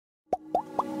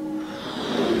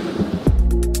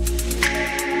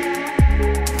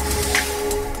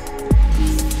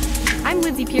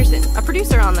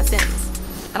producer on The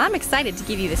Sims, and I'm excited to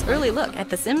give you this early look at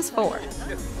The Sims 4.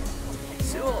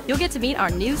 You'll get to meet our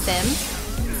new Sims,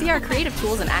 see our creative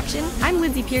tools in action. I'm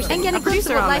Lindsay Pearson, and get a producer glimpse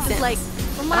of what on life The is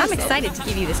Sims. like And I'm excited to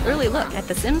give you this early look at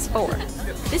The Sims 4.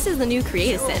 This is the new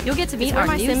Create a Sim. You'll get to meet our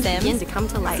new Sims begin to come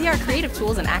to life. see our creative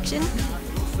tools in action.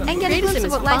 And get a Create a glimpse Sim of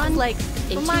is what life fun, is like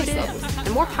intuitive,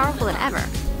 and more powerful than ever.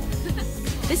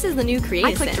 This is the new Create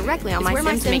I a click Sim. directly on It's my where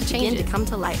Sims to make Sims begin to changes. come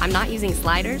to life. I'm not using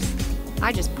sliders.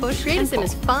 I just push Create a and Sim pull.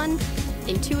 is fun,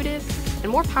 intuitive,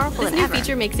 and more powerful This than new ever.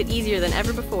 feature makes it easier than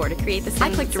ever before to create the Sims. I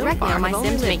click so directly far on my I've only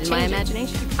Sims to lived make in my changes.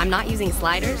 imagination. I'm not using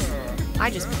sliders. I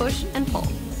just push and pull.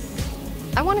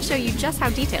 I want to show you just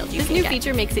how detailed you This can new get.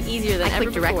 feature makes it easier than I ever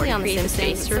click before directly to on the create Sims Sims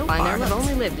face so to refine far their I've looks.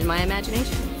 only lived in my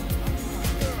imagination.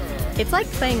 It's like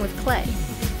playing with clay.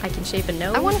 I can shape a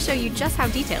nose. I want to show you just how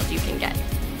detailed you can get.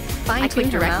 fine I click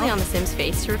tune her directly mouth. on the Sims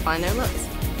face to refine their looks.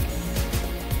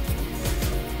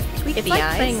 Tweak It's the like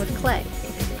eyes. playing with clay.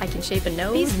 I can shape a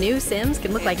nose. These new Sims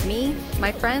can look like me,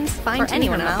 my friends, Fine or tune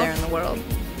anyone her out mouth. there in the world.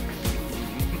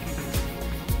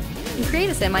 In Create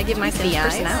a Sim, I give my Sims the eyes.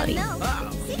 personality.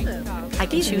 I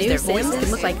can choose their Sims voices,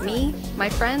 can look like me, my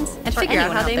friends, and or figure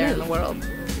out anyone how out they there in move. the world.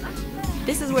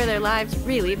 This is where their lives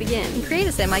really begin. In Create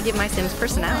a Sim, I give my Sims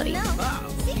personality.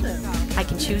 I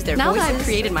can choose their Now voices that I've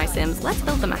created my Sims, let's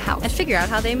build them a house. and figure out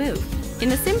how they move. In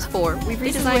The Sims 4, we've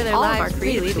This is where redesigned their all of our lives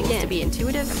creative really tools begin. to be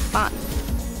intuitive and fun.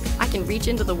 I can reach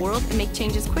into the world and make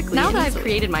changes quickly. Now and that I've easily.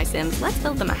 created my Sims, let's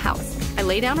build them a house. I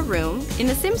lay down a room. In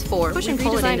The Sims 4, Push we've and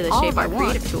pull it redesigned into the all shape of our I want.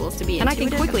 creative tools to be And I can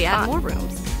intuitive quickly and add fun. more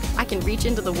rooms. I can reach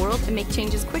into the world and make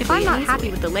changes quickly. If I'm not and happy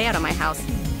easily. with the layout of my house,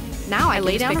 now I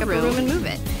lay lay down pick a up a room room and move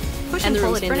it. Push and and the pull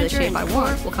room's it into the furniture shape and I decor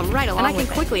want will come right along and I can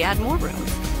with it. quickly add more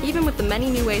rooms. Even with the many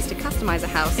new ways to customize a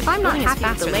house, If I'm not building is happy with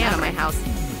faster the than layout of ever. my house,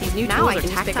 these new Now tools I are can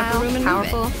just pick up a tactile, room and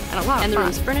powerful, move it. and a lot of And the fun.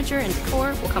 room's furniture and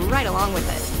decor will come right along with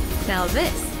it. Now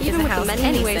this Even is a with house the many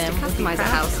any new ways to Sim would be customize a proud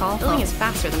to house, call building home. is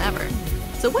faster than ever.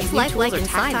 So what's These new life tools like are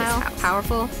inside tactile, this house?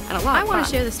 powerful, and a lot I of want fun.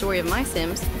 to share the story of my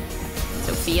Sims.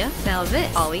 Sophia, Now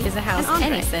this Ollie, is a house and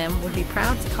Andre. any Sim would be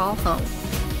proud to call home.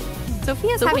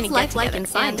 Sophia's So having what's a life like get-together,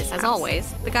 inside and, this as house?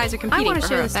 always, the guys are I competing want to for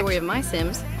share her the story of affection. my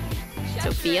Sims.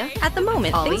 Sophia, At the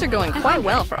moment, Ollie, things are going and quite Andre.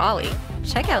 well for Ollie.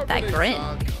 Check out that grin.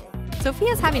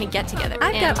 Sophia's having a get-together,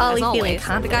 I've and, got Ollie as feeling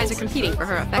always, the guys are confident. competing for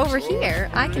her affection. Over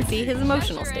here, I can see his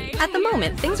emotional state. At the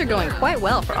moment, things are going quite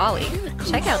well for Ollie.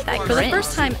 Check out that grin. For the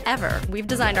first time ever, we've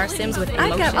designed our Sims with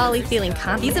emotions. I've got Ollie feeling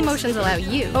confident. These emotions allow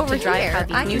you Over to drive here, how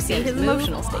these I new can see Sims his move,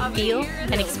 emotional state. feel,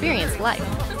 and experience life.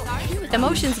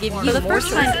 Emotions give you For the more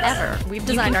first time choices. ever, We've you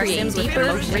designed can our create Sims with deeper,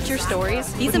 emotions. richer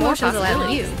stories. These with more emotions allow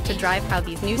you possibilities. to drive how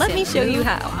these new Let Sims me show you move,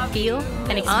 how. feel,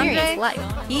 and experience Andre,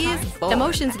 life. he is bored.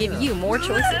 Emotions give you more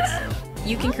choices.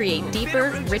 You can create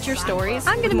deeper, richer stories.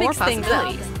 I'm gonna with more mix things up.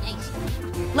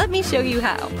 possibilities. Let me show you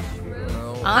how.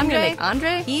 I'm gonna make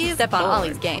Andre step on bored.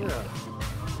 Ollie's game.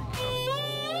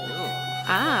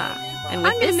 And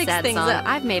with I'm gonna this mix sad things song, up.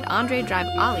 I've made Andre drive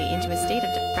Ollie into a state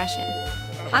of depression.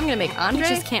 I'm gonna make Andre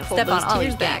He just can't hold step on those Ollie's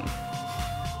tears back. game.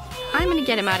 I'm gonna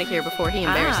get him out of here before he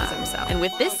embarrasses himself. And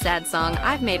with this sad song,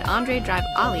 I've made Andre drive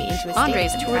Ollie into a state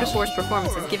Andre's of tour de depression. force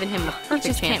performance has given him the He perfect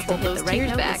just chance can't to hold hit those the right tears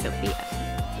note back. with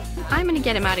Sophia. I'm gonna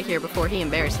get him out of here before he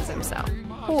embarrasses himself.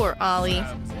 Poor Ollie.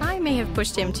 I may have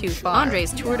pushed him too far.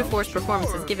 Andre's tour de force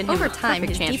performance has given him Over a time, perfect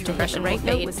his chance deep to hit the depression right will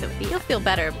note fade. with Sophia. He'll feel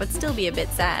better, but still be a bit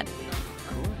sad.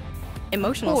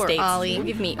 Emotional Poor states Ollie. will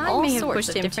give me I all may have sorts pushed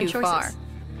of him different too choices. far.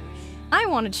 I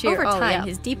want to cheer Over Ollie time, up,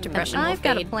 his deep and depression will I've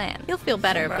got a fade. plan. He'll feel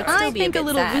better, but I still be a think bit a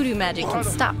little sad. voodoo magic can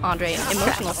stop Andre in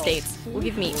Emotional states will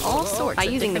give me all sorts By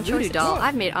of using the different voodoo choices. doll,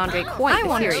 I've made Andre quite I the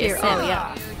want to curious cheer Sim. Ollie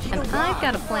up, and I've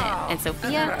got a plan. And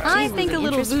Sophia, I she's think a losing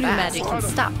little interest voodoo fast. magic can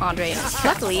stop Andre in his tracks.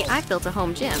 Luckily, I've built a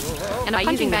home gym. And By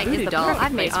by using using the the voodoo voodoo doll, doll, I've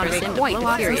I've made made Andre Andre quite quite the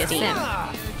the curious curious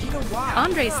Sim. Sim.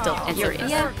 Andre's still And furious.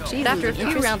 Sophia, she's After a losing few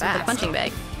interest rounds with the fast. punching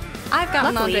bag, I've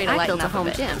gotten Luckily, Andre to I lighten built a up home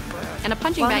bit. gym. And a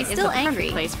punching While bag he's is still the angry,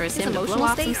 perfect place for a his Sim to blow emotional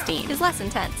off some state steam. is less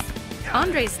intense.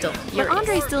 Andre's still But furious.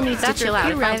 Andre still needs to After chill a out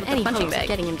few if I rounds have with any the punching hopes of bag.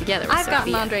 getting him together with I've gotten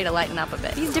Sophia. Andre to lighten up a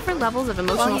bit. These different levels of While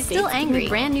emotional he's states still give me angry,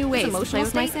 brand new ways his to play emotional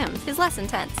with my state Sims. is less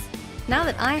intense. Now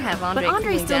that I have Andre But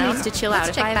Andre cooling still down, needs to chill out let's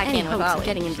if check I have back any in with hopes of Ollie.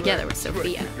 getting him together with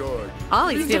Sophia.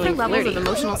 Ollie's These feeling different levels flirty, of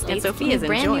emotional and states give me Sophia's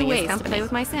brand enjoying new his ways to company. play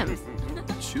with my Sims.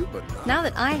 Now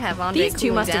that I have Andre These two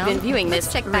cooling must have down, been viewing let's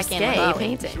this check back in with risque Ollie.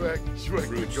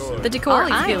 painting. The decor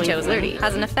Ollie's I'm feeling chosen flirty,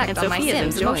 has an effect and on my Sophia's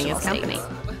Sims' enjoying emotional his state.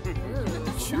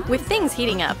 company. With things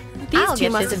heating up, These I'll two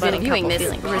get must his have been budding viewing couple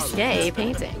this feeling risque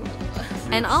painting.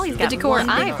 And Ollie's The got decor one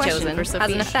big I've question chosen for has an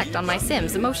Sophia. effect on my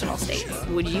Sims' emotional states.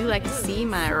 Would you like to see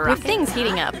my rocket? With things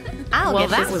heating up, I'll Well,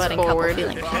 get that his was budding forward.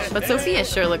 couple feeling. But Sophia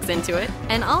sure looks into it.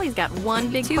 And Ollie's got one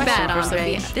big Too question bad, for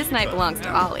Andre. Sophia. This night belongs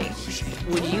to Ollie.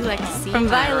 would you like to see From my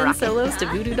violin rocket solos to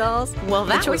pad? voodoo dolls, Well,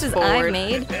 that the was choices forward. I've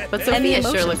made, But and the Sophia sure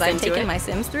emotions looks I've into taken it. my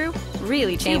Sims through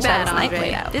really Too changed how bad, this night Andre.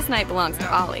 played out. This night belongs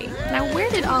to Ollie. Now, where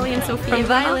did Ollie and Sophia From run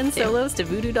violin off to? solos to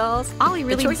voodoo dolls, Ollie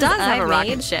really the choices does have I've a rocket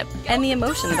made, ship. and the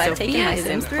emotions I've taken Sophia my is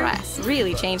Sims through impressed.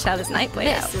 really changed how this night played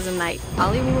out. This is a night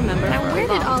Ollie will remember Now, for a where did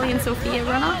long Ollie time. and Sophia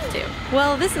run off to?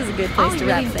 Well, this is a good place Ollie to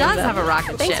wrap really things does up. have a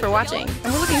rocket Thanks ship. for watching,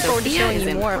 and we're looking forward to Sophia showing is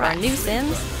you more of our new impressed.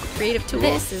 Sims, creative tools,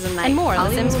 This is a night and more of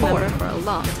Ollie The Sims will 4. remember for a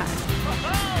long time.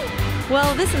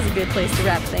 Well, this is a good place to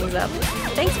wrap things up.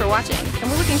 Thanks for watching, and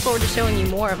we're looking forward to showing you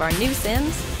more of our new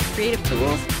Sims, creative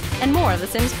tools, and more of The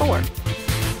Sims 4.